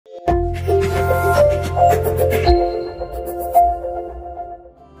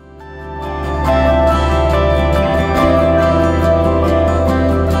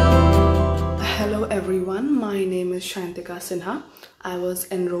I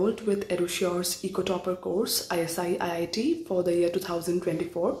was enrolled with EduSure's Eco Topper course, ISI IIT, for the year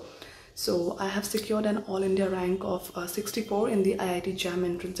 2024. So I have secured an All India rank of 64 in the IIT JAM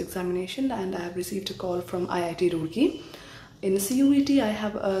entrance examination, and I have received a call from IIT Roorkee. In CUET, I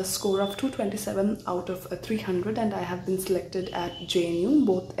have a score of 227 out of 300, and I have been selected at JNU,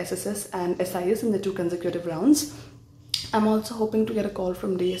 both SSS and SIS, in the 2 consecutive rounds. I'm also hoping to get a call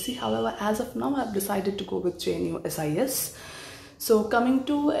from DSE. However, as of now, I've decided to go with JNU SIS. So coming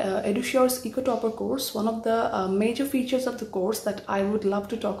to EduSure's Eco Topper course, one of the major features of the course that I would love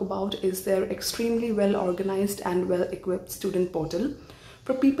to talk about is their extremely well organized and well equipped student portal.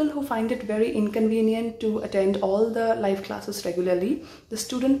 For people who find it very inconvenient to attend all the live classes regularly, the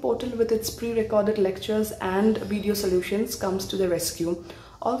student portal with its pre-recorded lectures and video solutions comes to the rescue.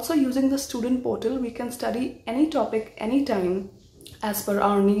 Also, using the student portal, we can study any topic anytime as per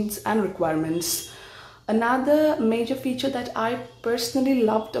our needs and requirements. Another major feature that I personally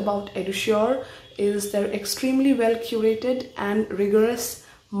loved about EduSure is their extremely well curated and rigorous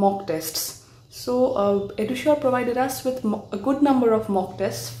mock tests. So EduSure provided us with a good number of mock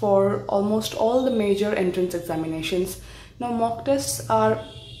tests for almost all the major entrance examinations. Now, mock tests are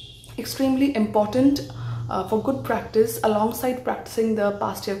extremely important for good practice alongside practicing the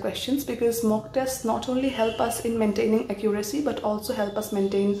past year questions, because mock tests not only help us in maintaining accuracy but also help us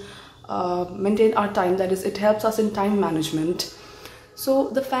maintain our time. That is, it helps us in time management. So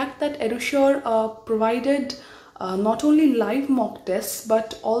the fact that EduSure provided not only live mock tests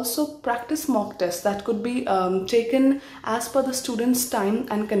but also practice mock tests that could be taken as per the student's time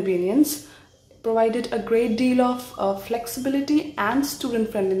and convenience provided a great deal of flexibility and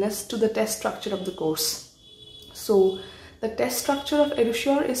student friendliness to the test structure of the course. So the test structure of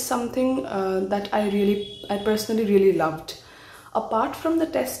EduSure is something that I personally really loved. Apart from the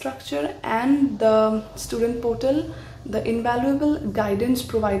test structure and the student portal, the invaluable guidance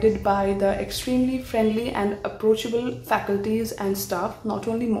provided by the extremely friendly and approachable faculties and staff not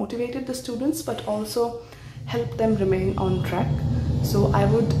only motivated the students but also helped them remain on track. So I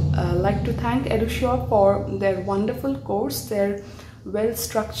would like to thank EduSure for their wonderful course, their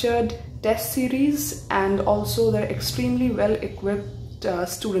well-structured test series, and also their extremely well-equipped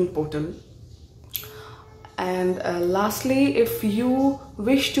student portal. And lastly, if you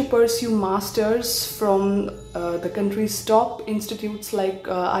wish to pursue masters from the country's top institutes like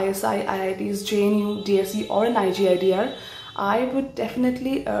ISI, IITs, JNU, DSE or an IGIDR, I would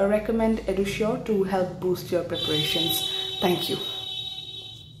definitely recommend EduSure to help boost your preparations. Thank you.